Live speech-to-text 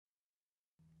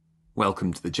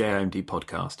Welcome to the JOMD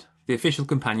podcast, the official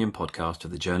companion podcast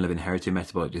of the Journal of Inherited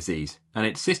Metabolic Disease and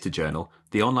its sister journal,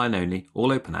 the online-only,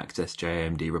 all-open access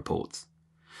JOMD Reports.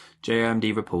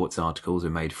 JOMD Reports articles are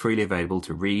made freely available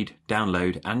to read,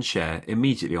 download and share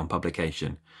immediately on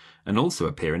publication, and also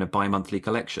appear in a bi-monthly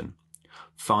collection.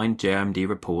 Find JOMD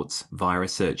Reports via a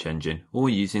search engine or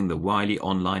using the Wiley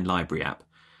online library app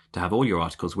to have all your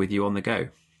articles with you on the go.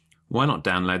 Why not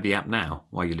download the app now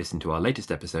while you listen to our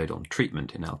latest episode on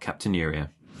treatment in Alkaptonuria?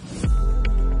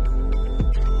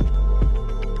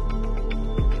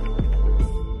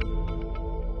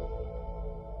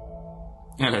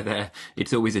 Hello there.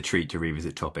 It's always a treat to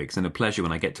revisit topics and a pleasure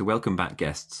when I get to welcome back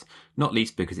guests, not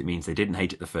least because it means they didn't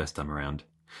hate it the first time around.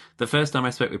 The first time I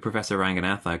spoke with Professor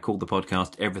Ranganath, I called the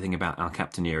podcast Everything About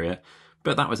Alkaptonuria,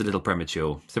 but that was a little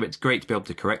premature, so it's great to be able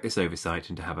to correct this oversight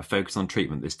and to have a focus on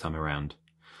treatment this time around.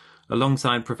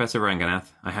 Alongside Professor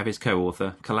Ranganath, I have his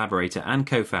co-author, collaborator and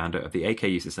co-founder of the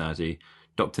AKU Society,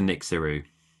 Dr. Nick Siru.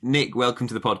 Nick, welcome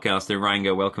to the podcast, and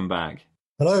Ranga, welcome back.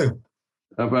 Hello.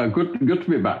 Good to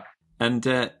be back. And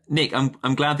Nick,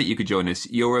 I'm glad that you could join us.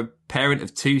 You're a parent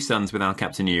of two sons with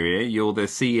Alkaptonuria. You're the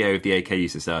CEO of the AKU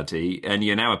Society, and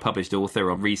you're now a published author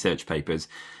of research papers.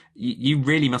 You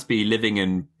really must be living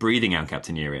and breathing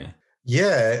Alkaptonuria.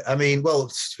 Yeah, I mean, well,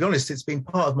 to be honest, it's been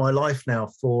part of my life now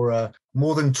for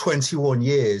more than 21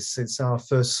 years since our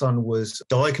first son was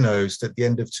diagnosed at the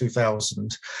end of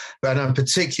 2000. And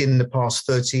particularly in the past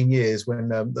 13 years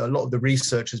when a lot of the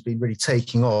research has been really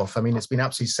taking off. I mean, it's been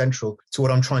absolutely central to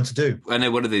what I'm trying to do. I know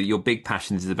one of your big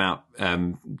passions is about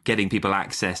getting people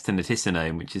access to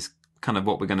nitisinone, which is kind of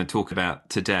what we're going to talk about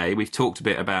today. We've talked a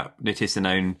bit about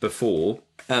nitisinone before.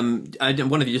 I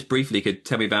wonder if you just briefly could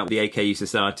tell me about the AKU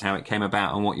Society, how it came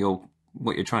about and what you're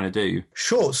trying to do.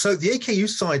 Sure. So the AKU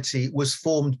Society was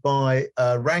formed by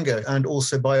Ranga and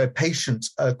also by a patient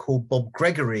called Bob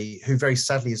Gregory, who very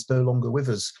sadly is no longer with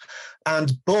us.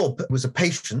 And Bob was a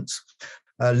patient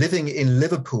living in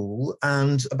Liverpool.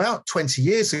 And about 20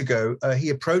 years ago, he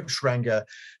approached Ranga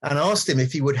and asked him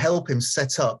if he would help him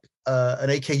set up an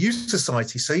AKU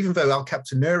society. So even though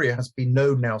Alkaptonuria has been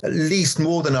known now at least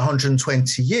more than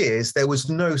 120 years, there was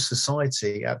no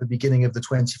society at the beginning of the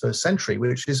 21st century,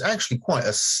 which is actually quite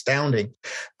astounding.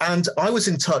 And I was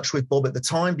in touch with Bob at the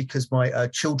time because my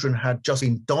children had just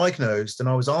been diagnosed and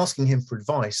I was asking him for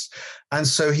advice. And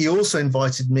so he also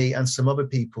invited me and some other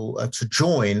people to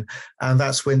join. And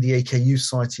that's when the AKU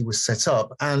Society was set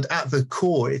up. And at the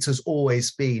core, it has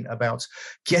always been about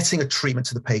getting a treatment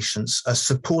to the patients,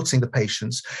 supporting the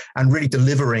patients and really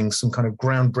delivering some kind of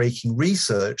groundbreaking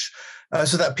research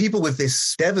so that people with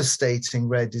this devastating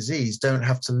rare disease don't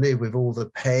have to live with all the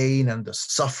pain and the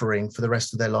suffering for the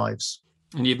rest of their lives.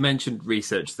 And you've mentioned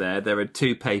research there. There are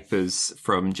two papers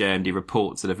from JMD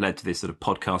Reports that have led to this sort of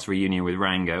podcast reunion with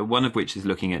Ranga, one of which is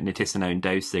looking at nitisinone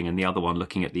dosing and the other one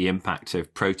looking at the impact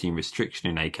of protein restriction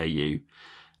in AKU.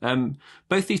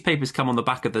 Both these papers come on the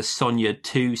back of the SONIA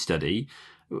 2 study.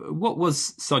 What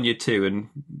was SONIA 2, and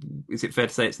is it fair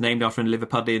to say it's named after a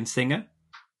Liverpudlian singer?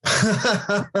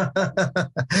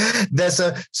 There's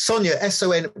a SONIA,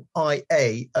 SONIA,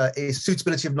 is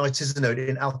suitability of nitisinone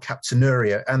in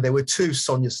Alkaptonuria. And there were two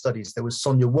SONIA studies. There was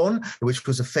SONIA 1, which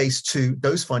was a phase 2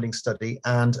 dose-finding study,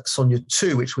 and SONIA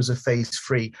 2, which was a phase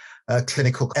 3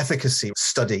 clinical efficacy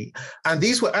study. And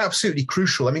these were absolutely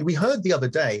crucial. I mean, we heard the other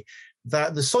day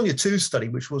that the SONIA 2 study,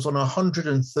 which was on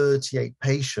 138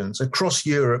 patients across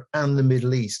Europe and the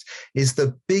Middle East, is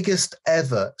the biggest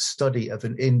ever study of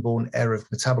an inborn error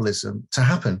of metabolism to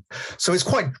happen. So it's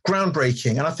quite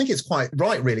groundbreaking. And I think it's quite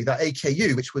right, really, that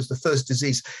AKU, which was the first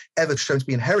disease ever shown to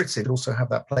be inherited, also have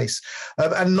that place.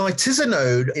 And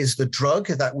nitisinone is the drug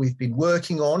that we've been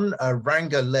working on.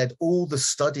 Ranga led all the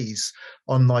studies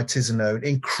on nitisinone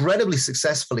incredibly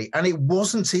successfully. And it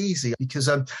wasn't easy because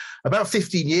about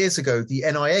 15 years ago, the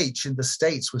NIH in the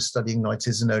States was studying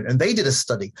nitisinone, and they did a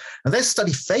study, and their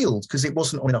study failed because it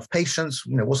wasn't on enough patients,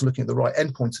 wasn't looking at the right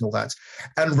endpoints and all that.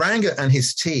 And Ranga and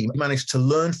his team managed to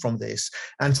learn from this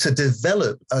and to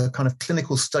develop a kind of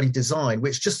clinical study design,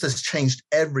 which just has changed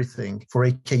everything for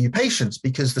AKU patients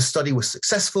because the study was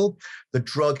successful. The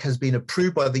drug has been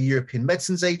approved by the European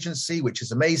Medicines Agency, which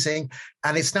is amazing,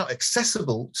 and it's now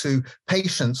accessible to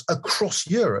patients across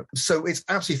Europe. So it's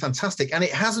absolutely fantastic, and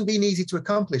it hasn't been easy to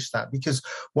accomplish that. that, because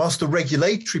whilst the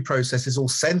regulatory process is all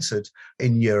centred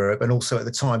in Europe, and also at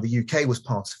the time the UK was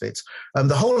part of it,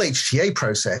 the whole HTA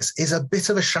process is a bit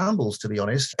of a shambles, to be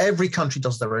honest. Every country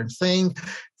does their own thing.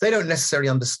 They don't necessarily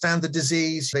understand the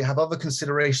disease. They have other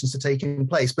considerations to take in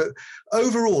place. But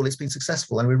overall, it's been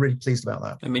successful, and we're really pleased about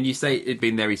that. I mean, you say it's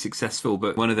been very successful,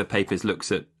 but one of the papers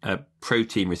looks at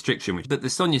protein restriction, but the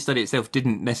Sonia study itself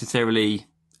didn't necessarily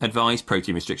advise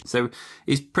protein restriction. So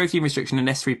is protein restriction a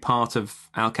necessary part of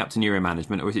alkaptonuria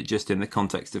management, or is it just in the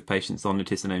context of patients on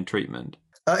nitisinone treatment?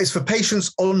 It's for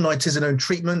patients on nitisinone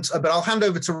treatment, but I'll hand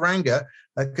over to Ranga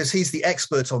because he's the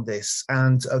expert on this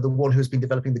and the one who's been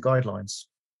developing the guidelines.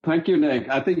 Thank you, Nick.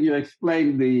 I think you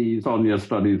explained the Sonia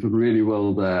studies really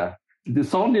well there. The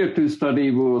Sonia 2 study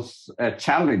was a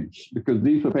challenge because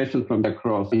these were patients from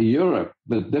across Europe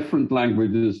with different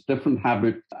languages, different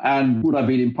habits, and would have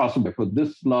been impossible for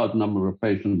this large number of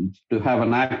patients to have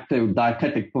an active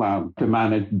dietetic plan to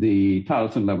manage the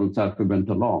tyrosine levels as we went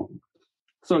along.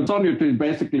 So Sonia 2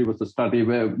 basically was a study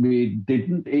where we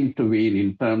didn't intervene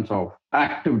in terms of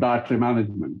active dietary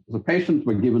management. The patients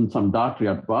were given some dietary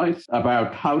advice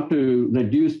about how to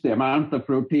reduce the amount of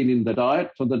protein in the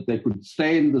diet so that they could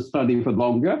stay in the study for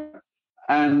longer.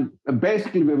 And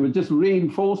basically, we were just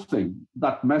reinforcing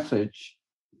that message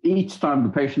each time the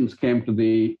patients came to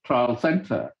the trial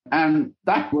center. And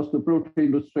that was the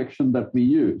protein restriction that we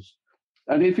used.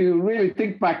 And if you really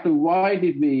think back to why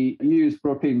did we use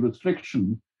protein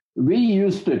restriction, we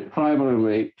used it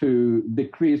primarily to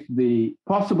decrease the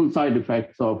possible side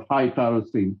effects of high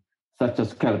tyrosine, such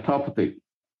as keratopathy.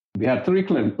 We had 3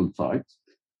 clinical sites.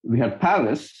 We had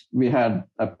Paris, we had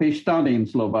Pištany in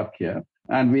Slovakia,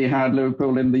 and we had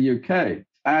Liverpool in the UK.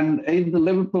 And in the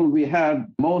Liverpool, we had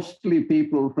mostly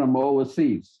people from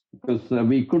overseas because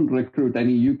we couldn't recruit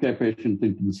any UK patients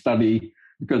into the study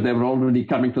because they were already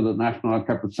coming to the National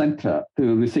Alkaptonuria Center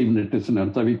to receive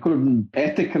nitisinone. So we couldn't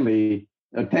ethically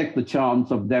take the chance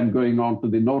of them going on to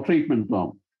the no treatment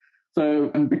arm.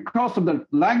 So, and because of the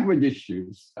language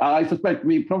issues, I suspect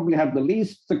we probably had the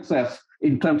least success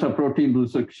in terms of protein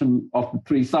restriction of the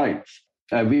 3 sites.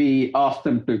 We asked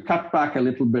them to cut back a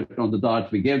little bit on the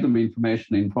diet. We gave them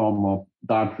information in form of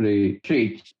dietary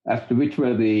sheets as to which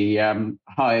were the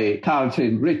high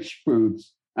tyrosine-rich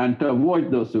foods, and to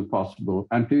avoid those if possible,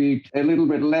 and to eat a little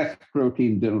bit less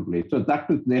protein generally. So that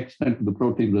was the extent of the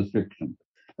protein restriction.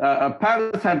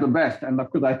 Paris had the best, and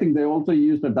of course, I think they also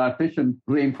used a dietitian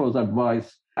reinforced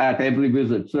advice at every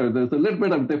visit. So there's a little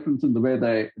bit of difference in the way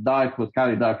the diet was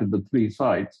carried out at the 3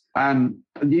 sites. And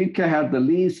the UK had the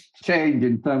least change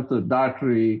in terms of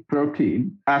dietary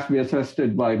protein, as we assessed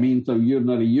it by means of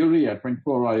urinary urea,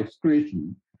 24-hour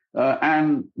excretion.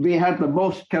 And we had the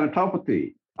most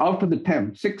keratopathy. Out of the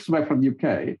 10, 6 were from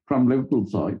UK, from Liverpool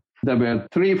side. There were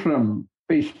 3 from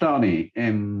Pištany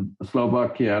in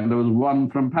Slovakia, and there was 1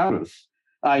 from Paris.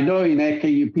 I know in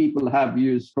AKU people have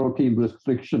used protein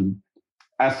restriction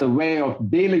as a way of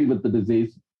dealing with the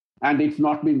disease, and it's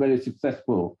not been very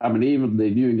successful. I mean, even the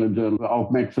New England Journal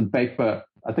of Medicine paper,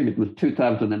 I think it was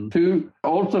 2002,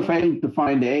 also failed to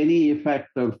find any effect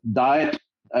of diet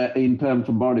in terms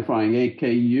of modifying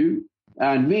AKU.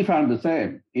 And we found the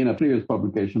same in a previous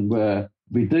publication where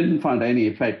we didn't find any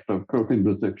effect of protein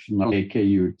restriction on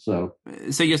AKU itself.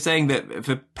 So you're saying that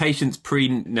for patients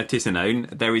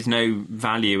pre-nitisinone, there is no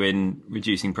value in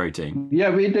reducing protein? Yeah,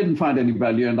 we didn't find any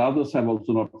value, and others have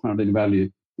also not found any value.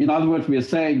 In other words, we are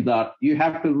saying that you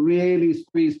have to really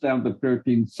squeeze down the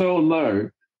protein so low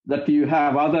that you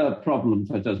have other problems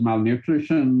such as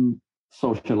malnutrition,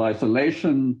 social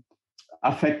isolation,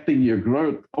 affecting your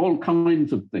growth, all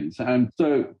kinds of things. And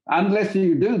so unless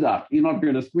you do that, you're not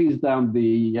going to squeeze down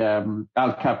the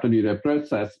alkaptonuria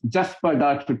process just by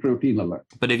dietary protein alone.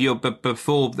 But if you're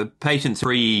before the patient's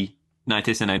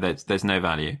pre-nitisinone, there's no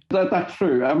value. That's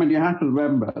true. I mean, you have to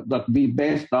remember that we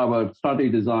based our study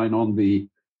design on the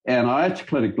NIH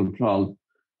clinical trial.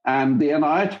 And the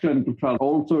NIH clinical trial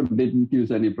also didn't use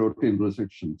any protein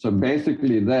restriction. So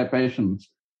basically, their patients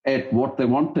ate what they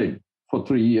wanted for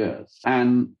 3 years.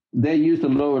 And they used a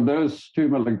lower dose, 2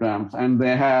 milligrams, and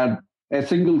they had a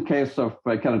single case of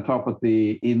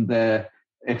keratopathy in their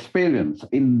experience.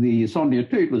 In the Sonia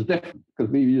 2, it was different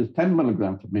because we used 10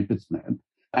 milligrams of nitisinone.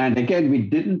 And again, we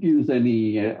didn't use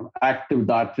any active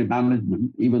dietary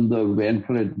management, even though we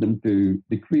encouraged them to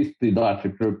decrease the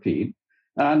dietary protein.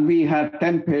 And we had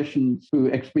 10 patients who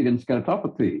experienced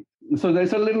keratopathy. So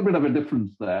there's a little bit of a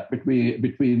difference there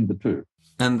between the 2.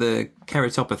 And the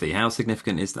keratopathy, how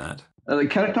significant is that? The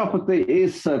keratopathy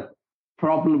is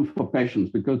problem for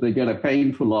patients because they get a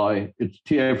painful eye, it's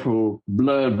tearful,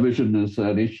 blurred vision is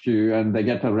an issue, and they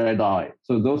get a red eye.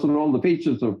 So those are all the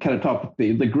features of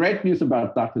keratopathy. The great news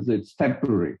about that is it's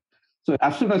temporary. So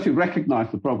as soon as you recognize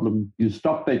the problem, you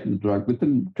stop taking the drug.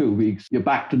 Within 2 weeks, you're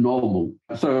back to normal.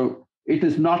 So it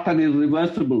is not an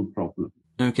irreversible problem.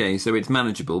 Okay, so it's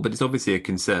manageable, but it's obviously a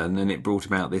concern, and it brought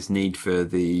about this need for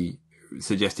the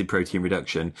suggested protein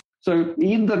reduction. So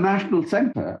in the National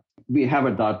Center, we have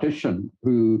a dietitian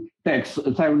who takes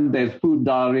 7 days food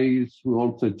diaries, who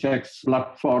also checks blood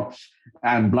spots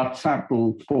and blood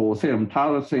samples for serum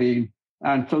tyrosine.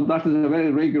 And so that is a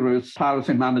very rigorous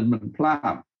tyrosine management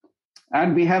plan.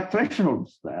 And we have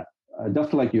thresholds there,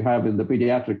 just like you have in the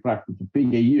pediatric practice of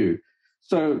PKU.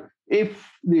 So if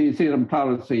the serum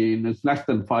tyrosine is less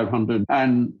than 500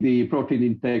 and the protein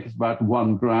intake is about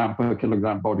 1 gram per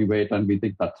kilogram body weight, and we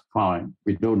think that's fine,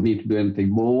 we don't need to do anything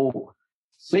more.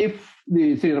 So if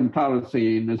the serum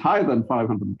tyrosine is higher than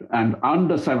 500 and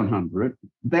under 700,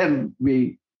 then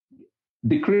we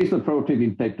decrease the protein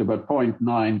intake to about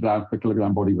 0.9 grams per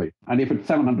kilogram body weight. And if it's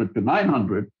 700 to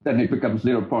 900, then it becomes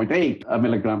 0.8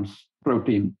 milligrams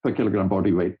protein per kilogram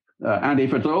body weight. And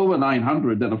if it's over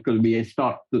 900, then of course we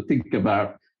start to think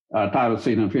about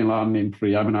tyrosine and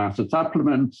phenylalanine-free amino acid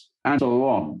supplements and so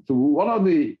on. So one of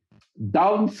the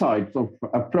downsides of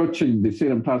approaching the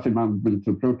serum tyrosine management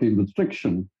through protein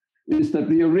restriction is that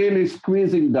you're really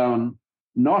squeezing down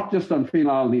not just on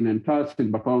phenylalanine and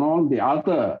tyrosine, but on all the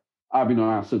other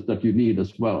amino acids that you need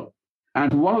as well.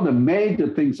 And one of the major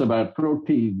things about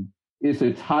protein is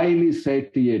it's highly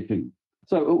satiating.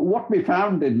 So what we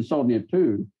found in SONIA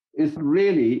 2 is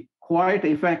really quite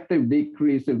effective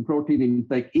decrease in protein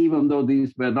intake, even though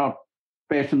these were not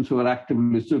patients who were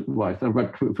actively supervised. There were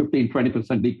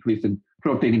 15-20% decrease in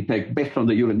protein intake based on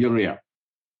the urea.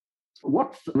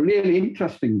 What's really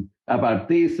interesting about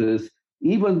these is,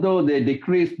 even though they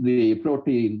decreased the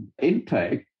protein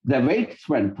intake, their weights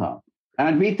went up.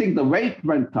 And we think the weight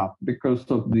went up because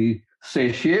of the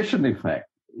satiation effect.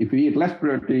 If you eat less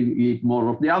protein, you eat more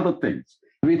of the other things.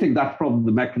 We think that's probably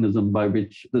the mechanism by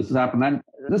which this has happened. And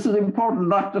this is important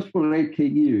not just for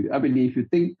AKU. I mean, if you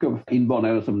think of inborn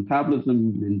errors of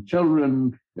metabolism in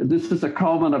children, this is a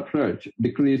common approach,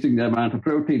 decreasing the amount of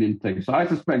protein intake. So I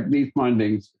suspect these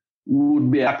findings would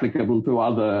be applicable to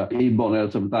other inborn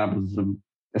errors of metabolism,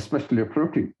 especially of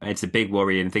protein. It's a big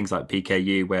worry in things like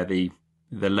PKU, where the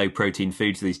low protein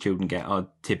foods these children get are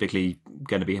typically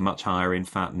going to be much higher in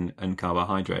fat and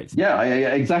carbohydrates. Yeah,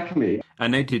 exactly. I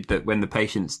noted that when the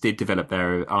patients did develop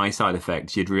their eye side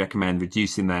effects, you'd recommend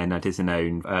reducing their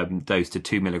nitisinone dose to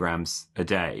 2 milligrams a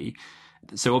day.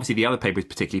 So obviously the other paper is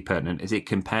particularly pertinent as it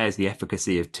compares the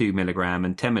efficacy of 2 milligram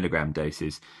and 10 milligram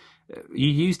doses. You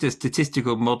used a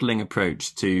statistical modelling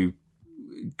approach to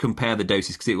compare the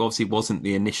doses because it obviously wasn't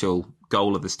the initial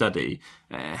goal of the study.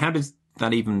 How does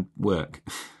that even work?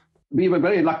 We were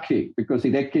very lucky because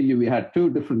in AKU we had 2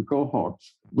 different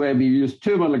cohorts where we used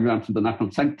 2 milligrams in the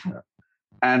National Center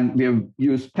and we have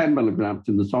used 10 milligrams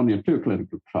in the SONIA 2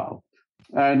 clinical trial.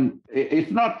 And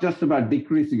it's not just about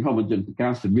decreasing homogenic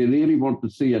acid. We really want to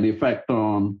see an effect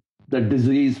on the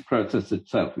disease process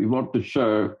itself. We want to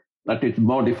show that it's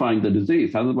modifying the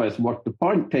disease. Otherwise, what's the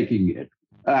point taking it?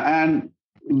 And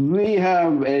we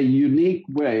have a unique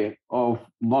way of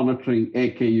monitoring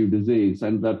AKU disease,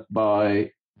 and that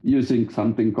by using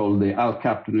something called the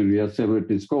Alkaptonuria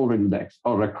Severity Score Index,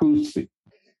 or ACUSI.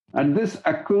 And this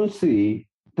ACUSI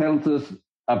tells us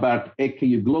about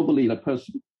AKU globally in a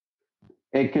person.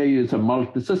 AKU is a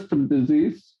multi-system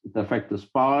disease. It affects the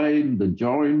spine, the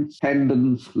joints,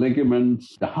 tendons,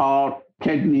 ligaments, the heart,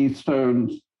 kidney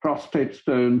stones, prostate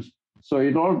stones. So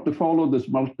in order to follow this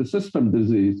multi-system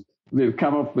disease, we've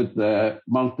come up with the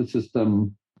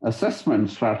multi-system assessment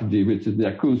strategy, which is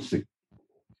the ACUSI.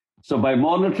 So by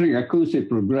monitoring ACUSI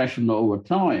progression over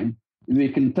time, we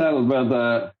can tell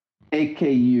whether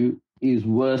AKU is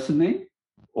worsening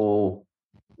or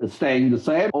staying the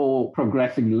same or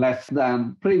progressing less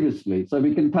than previously. So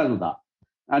we can tell that.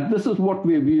 And this is what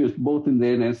we've used both in the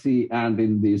NSE and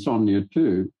in the SONIA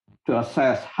 2 to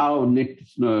assess how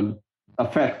nitisinone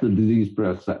affects the disease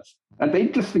process. And the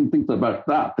interesting thing about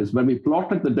that is when we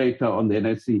plotted the data on the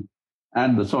NSE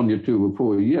and the SONIA 2 over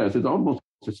 4 years, it's almost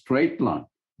a straight line,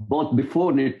 both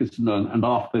before nitisinone and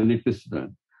after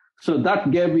nitisinone. So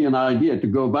that gave me an idea to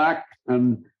go back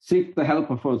and seek the help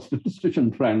of our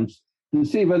statistician friends to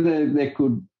see whether they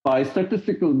could, by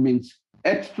statistical means,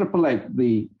 extrapolate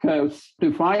the curves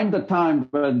to find the time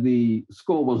when the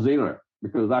score was 0,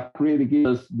 because that really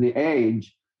gives us the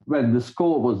age when the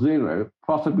score was 0,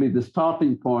 possibly the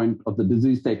starting point of the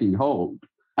disease taking hold.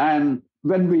 And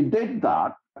when we did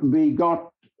that, We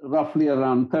got roughly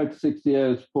around 36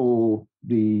 years for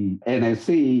the NAC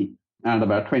and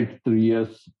about 23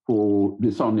 years for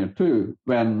the SONIA 2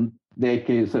 when the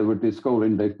AK-70 score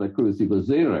index accuracy was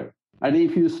 0. And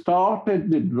if you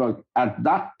started the drug at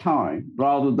that time,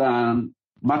 rather than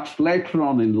much later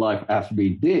on in life as we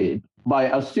did, by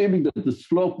assuming that the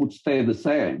slope would stay the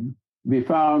same, we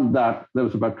found that there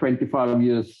was about 25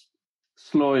 years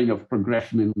slowing of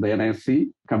progression in the NAC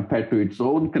compared to its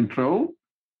own control.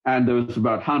 And there was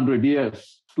about 100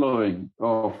 years slowing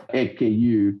of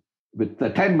AKU with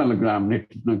the 10 milligram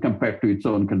nitisinone compared to its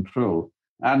own control.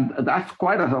 And that's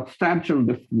quite a substantial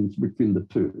difference between the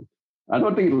two. I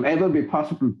don't think it'll ever be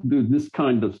possible to do this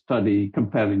kind of study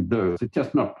comparing dose. It's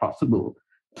just not possible.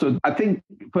 So I think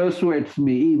it persuades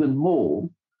me even more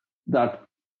that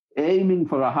aiming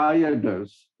for a higher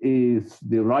dose is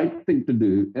the right thing to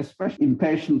do, especially in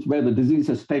patients where the disease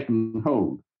has taken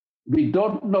hold. We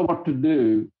don't know what to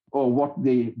do or what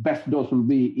the best dose will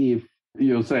be if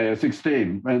you say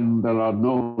 16, when there are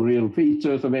no real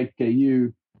features of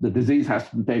AKU, the disease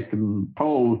hasn't taken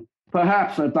hold.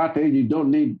 Perhaps at that age, you don't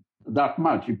need that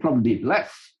much. You probably need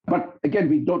less. But again,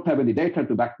 we don't have any data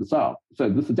to back this up. So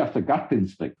this is just a gut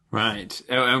instinct. Right.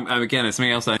 Again, there's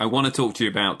something else I want to talk to you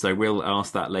about. So we'll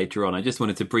ask that later on. I just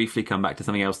wanted to briefly come back to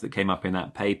something else that came up in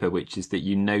that paper, which is that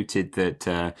you noted that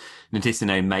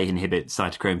nitisinone may inhibit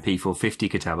cytochrome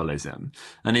P450 catabolism.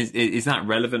 And is that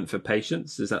relevant for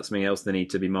patients? Is that something else they need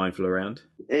to be mindful around?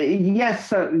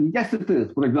 Yes, it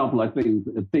is. For example, I think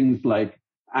things like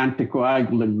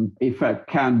anticoagulant effect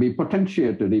can be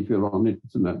potentiated if you're on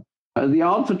nitisinone. The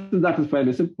answer to that is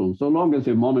fairly simple. So long as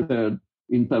you're monitored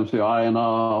in terms of your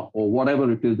INR or whatever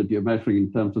it is that you're measuring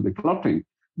in terms of the clotting,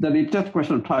 then it's just a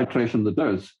question of titration of the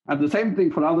dose. And the same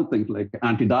thing for other things like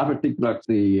anti-diabetic drugs,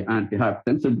 the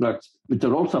antihypertensive drugs, which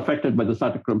are also affected by the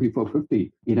cytochrome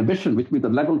P450 inhibition, which means the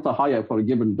levels are higher for a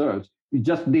given dose. You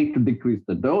just need to decrease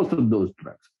the dose of those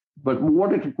drugs. But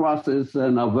what it requires is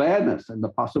an awareness and the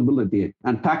possibility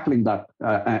and tackling that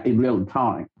in real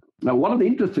time. Now, one of the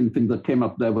interesting things that came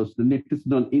up there was the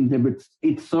nitisinone inhibits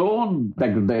its own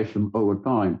degradation over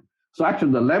time. So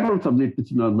actually, the levels of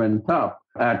nitisinone went up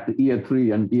at year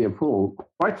 3 and year 4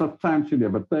 quite substantially,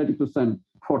 about 30%,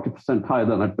 40% higher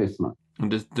than at baseline.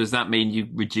 And does that mean you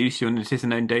reduce your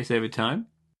nitisinone dose over time?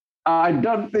 I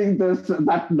don't think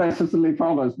that necessarily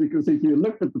follows, because if you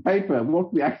look at the paper,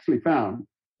 what we actually found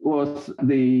was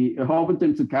the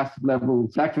hormotensive acid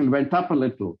levels actually went up a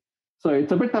little. So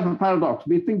it's a bit of a paradox.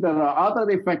 We think there are other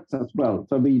effects as well.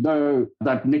 So we know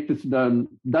that nitisinone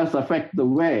does affect the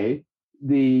way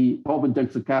the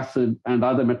hormotensive acid and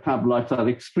other metabolites are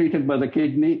excreted by the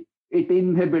kidney. It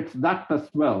inhibits that as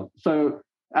well. So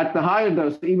at the higher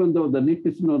dose, even though the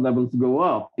nitisinone levels go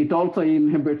up, it also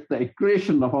inhibits the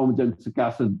excretion of hormotensive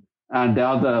acid and the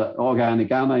other organic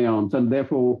anions, and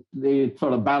therefore it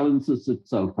sort of balances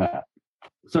itself out.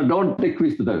 So don't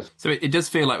decrease the dose. So it does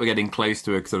feel like we're getting close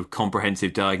to a sort of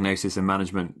comprehensive diagnosis and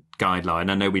management guideline.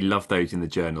 I know we love those in the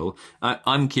journal.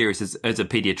 I'm curious, as a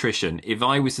paediatrician, if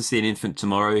I was to see an infant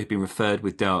tomorrow who'd been referred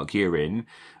with dark urine,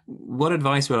 what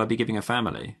advice would I be giving a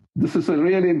family? This is a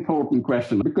really important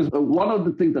question, because one of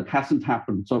the things that hasn't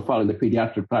happened so far in the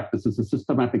pediatric practice is a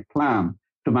systematic plan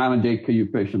to manage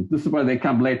AKU patients. This is why they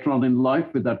come later on in life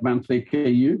with advanced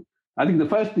AKU. I think the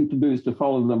first thing to do is to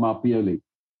follow them up yearly.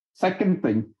 Second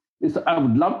thing is I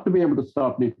would love to be able to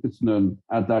start nitisinone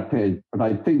at that age, but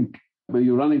I think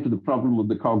you run into the problem of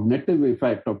the cognitive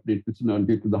effect of nitisinone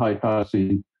due to the high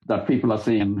tyrosine that people are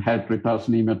seeing in hereditary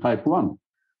tyrosinemia type 1.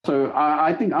 So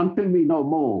I think until we know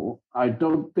more, I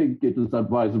don't think it is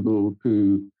advisable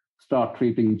to start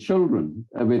treating children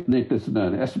with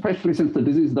nitisinone, especially since the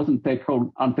disease doesn't take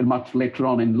hold until much later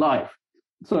on in life.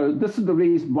 So this is the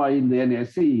reason why in the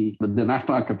NAC, the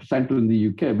National Alkaptonuria Centre in the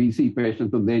UK, we see patients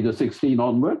from the age of 16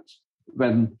 onwards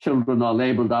when children are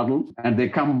labelled adults and they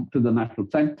come to the National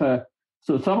Centre.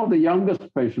 So some of the youngest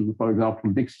patients, for example,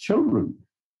 Nick's children,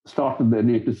 started their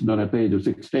nitisinone at the age of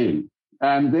 16.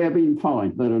 And they've been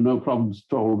fine. There are no problems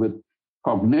at all with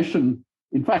cognition.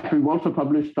 In fact, we've also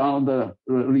published another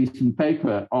recent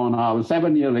paper on our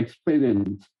 7-year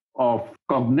experience of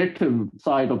cognitive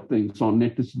side of things on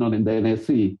nitisinone in the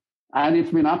NAC. And it's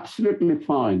been absolutely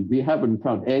fine. We haven't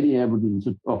found any evidence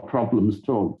of problems at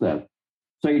all there.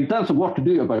 So in terms of what to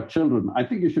do about children, I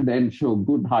think you should ensure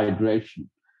good hydration,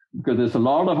 because there's a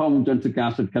lot of hormotensive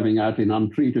acid coming out in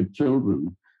untreated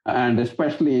children. And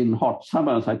especially in hot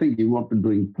summers, I think you want to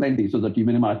drink plenty so that you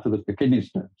minimize the risk of kidney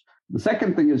stones. The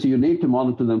second thing is you need to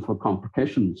monitor them for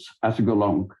complications as you go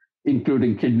along,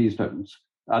 including kidney stones.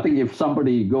 I think if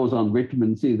somebody goes on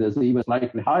vitamin C, there's an even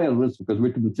slightly higher risk because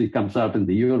vitamin C comes out in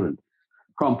the urine.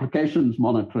 complications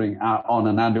monitoring on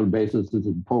an annual basis is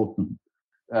important.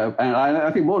 And I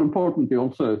think more importantly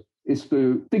also is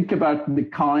to think about the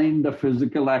kind of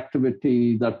physical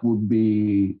activity that would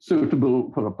be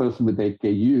suitable for a person with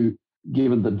AKU,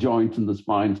 given the joints and the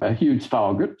spine are huge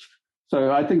targets.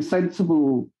 So I think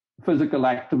sensible physical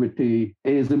activity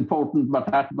is important,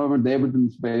 but at the moment the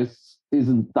evidence base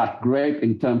isn't that great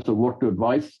in terms of what to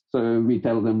advise. So we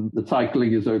tell them that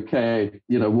cycling is okay,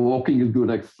 walking is good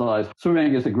exercise,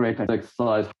 swimming is a great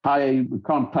exercise, high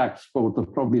contact sports are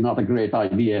probably not a great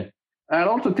idea. And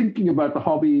also thinking about the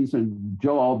hobbies and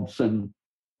jobs and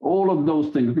all of those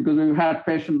things, because we've had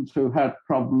patients who had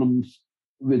problems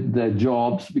with their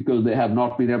jobs because they have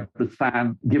not been able to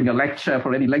stand giving a lecture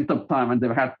for any length of time and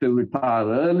they've had to retire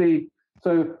early.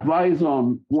 So advise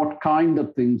on what kind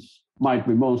of things might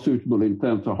be more suitable in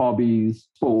terms of hobbies,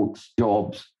 sports,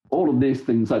 jobs. All of these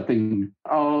things, I think,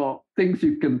 are things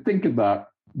you can think about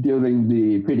during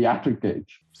the pediatric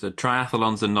age. So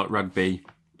triathlons and not rugby,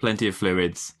 plenty of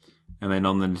fluids, and then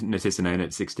on the nitisinone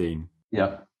at 16.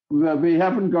 Yeah. Well, we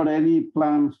haven't got any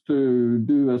plans to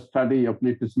do a study of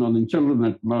nitisinone in children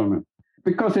at the moment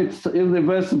because it's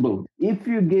irreversible. If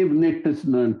you give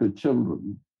nitisinone to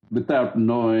children without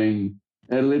knowing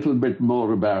a little bit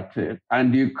more about it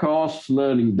and you cause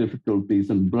learning difficulties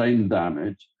and brain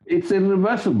damage, it's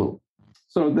irreversible.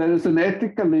 So there is an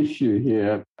ethical issue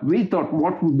here. We thought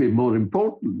what would be more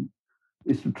important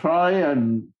is to try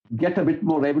and get a bit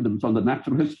more evidence on the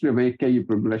natural history of AKU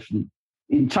progression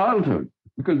in childhood,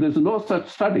 because there's no such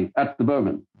study at the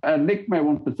moment. And Nick may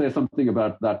want to say something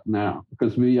about that now,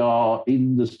 because we are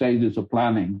in the stages of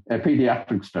planning a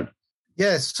pediatric study.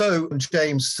 Yes, so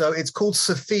James, so it's called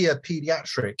Sophia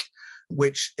Pediatric,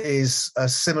 which is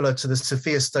similar to the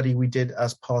Sophia study we did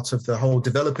as part of the whole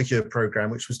Developer Cure program,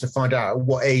 which was to find out at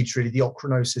what age really the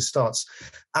ochronosis starts.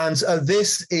 And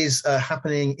this is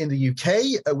happening in the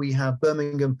UK. We have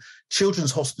Birmingham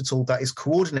Children's Hospital that is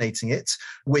coordinating it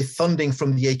with funding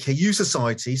from the AKU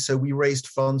Society. So we raised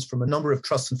funds from a number of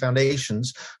trusts and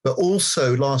foundations, but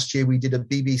also last year we did a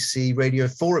BBC Radio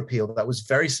 4 appeal that was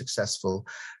very successful,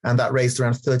 and that raised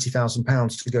around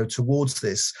 £30,000 to go towards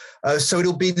this. So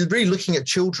it'll be really looking at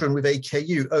children with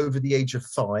AKU over the age of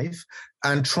 5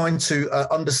 and trying to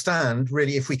understand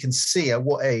really if we can see at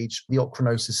what age the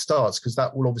ochronosis starts, because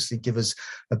that will obviously give us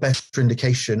a better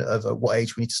indication of at what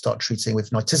age we need to start treating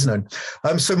with nitisinone.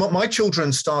 So my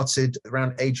children started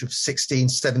around age of 16,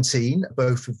 17,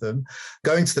 both of them,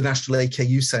 going to the National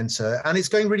AKU Centre, and it's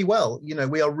going really well.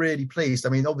 We are really pleased. I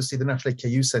mean, obviously the National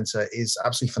AKU Centre is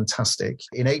absolutely fantastic.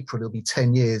 In April, it'll be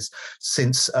 10 years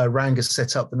since Ranga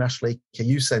set up the National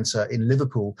AKU Centre in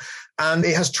Liverpool, and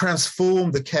it has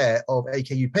transformed the care of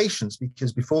AKU patients,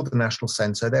 because before the National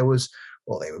Centre, they were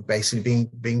basically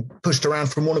being pushed around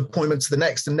from one appointment to the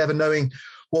next and never knowing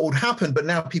what would happen. But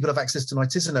now people have access to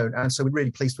nitisinone, and so we're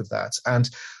really pleased with that. And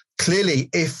clearly,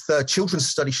 if the children's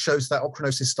study shows that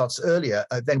ochronosis starts earlier,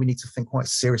 then we need to think quite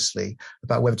seriously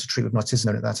about whether to treat with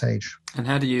nitisinone at that age. And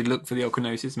how do you look for the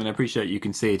ochronosis? I mean, I appreciate you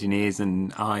can see it in ears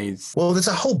and eyes. Well, there's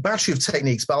a whole battery of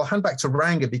techniques, but I'll hand back to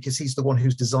Ranga because he's the one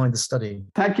who's designed the study.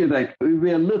 Thank you, Nick.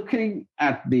 We are looking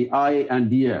at the eye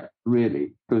and ear,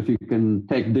 really, because you can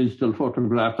take digital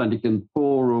photographs and you can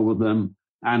pore over them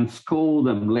and score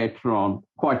them later on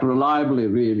quite reliably,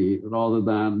 really, rather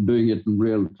than doing it in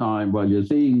real time while you're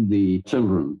seeing the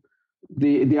children.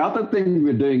 The other thing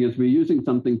we're doing is we're using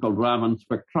something called Raman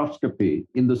spectroscopy.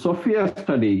 In the Sophia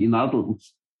study in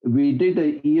adults, we did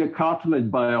an ear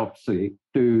cartilage biopsy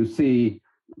to see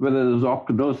whether there's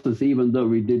ochronosis, even though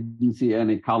we didn't see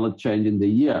any color change in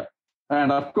the ear.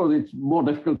 And of course, it's more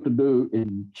difficult to do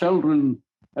in children.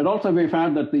 And also we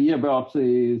found that the ear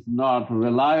biopsy is not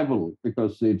reliable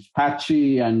because it's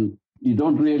patchy and you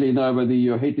don't really know whether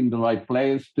you're hitting the right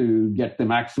place to get the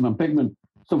maximum pigment.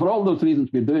 So for all those reasons,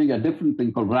 we're doing a different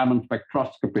thing called Raman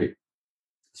spectroscopy.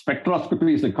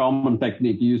 Spectroscopy is a common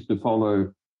technique used to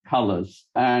follow colors.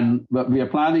 And we are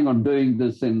planning on doing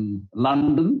this in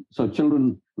London. So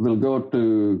children will go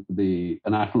to the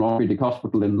National Orthopaedic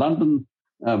Hospital in London,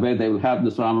 where they will have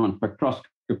this Raman spectroscopy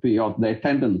of their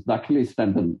tendons, the Achilles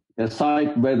tendon, a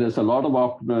site where there's a lot of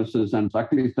ochronosis, and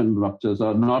Achilles tendon ruptures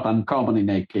are not uncommon in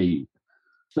AKU.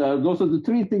 So those are the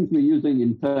three things we're using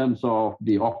in terms of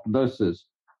the ochronosis.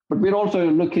 But we're also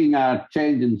looking at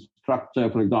change in structure.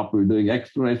 For example, we're doing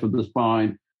X-rays of the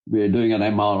spine. We're doing an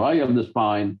MRI of the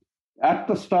spine at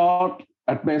the start,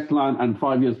 at baseline, and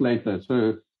 5 years later.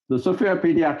 So the Sophia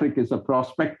Pediatric is a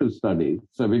prospective study.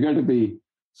 So we're going to be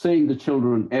seeing the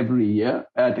children every year.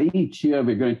 At each year,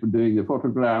 we're going to be doing the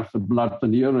photographs of blood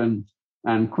and urine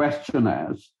and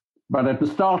questionnaires. But at the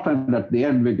start and at the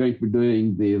end, we're going to be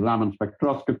doing the Raman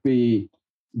spectroscopy,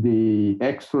 the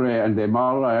X-ray and the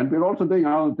MRI, and we're also doing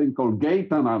another thing called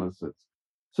gait analysis.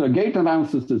 So gait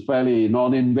analysis is fairly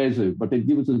non-invasive, but it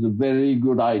gives us a very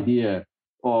good idea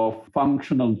of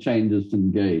functional changes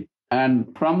in gait. And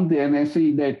from the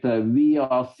NSE data, we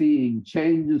are seeing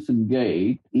changes in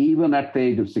gait even at the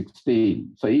age of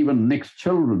 16. So even Nick's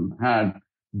children had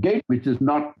gait which is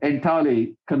not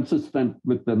entirely consistent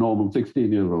with the normal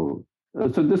 16-year-old.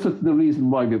 So this is the reason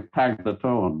why we've tagged that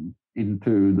on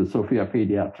into the Sophia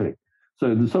Pediatric.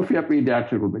 So the Sophia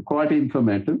Pediatric will be quite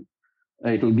informative.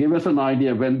 It'll give us an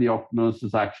idea when the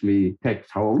optosis actually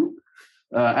takes hold.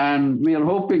 And we are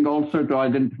hoping also to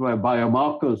identify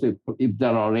biomarkers if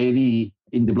there are any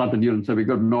in the blood and urine. So we've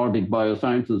got Nordic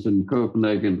Biosciences in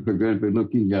Copenhagen. We're going to be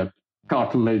looking at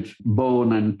cartilage,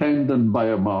 bone, and tendon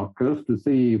biomarkers to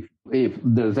see if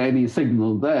there's any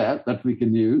signal there that we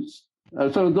can use.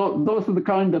 So those are the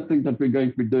kind of things that we're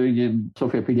going to be doing in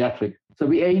Sophia Pediatric. So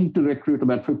we aim to recruit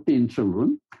about 15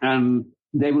 children, and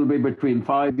they will be between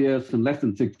 5 years and less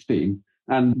than 16.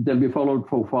 And they'll be followed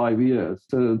for 5 years.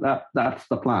 So that's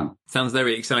the plan. Sounds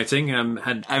very exciting. And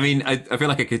I mean, I feel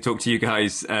like I could talk to you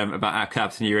guys about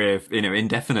Alkaptonuria,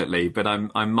 indefinitely. But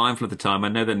I'm mindful of the time. I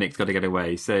know that Nick's got to get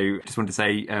away, so just wanted to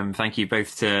say thank you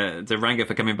both to Ranga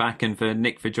for coming back and for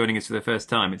Nick for joining us for the first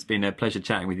time. It's been a pleasure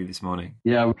chatting with you this morning.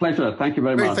 Yeah, a pleasure. Thank you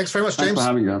very much. Thanks very much, James. Thanks for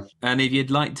having us. And if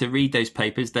you'd like to read those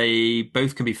papers, they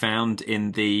both can be found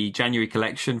in the January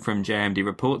collection from JMD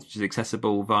Reports, which is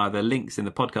accessible via the links in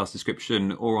the podcast description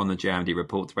or on the JMD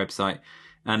Reports website.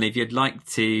 And if you'd like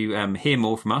to hear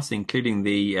more from us, including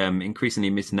the increasingly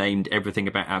misnamed Everything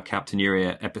About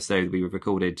Alkaptonuria episode we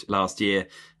recorded last year,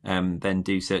 then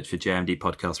do search for JMD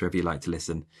Podcast wherever you like to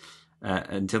listen.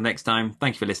 Until next time,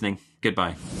 thank you for listening.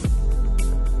 Goodbye.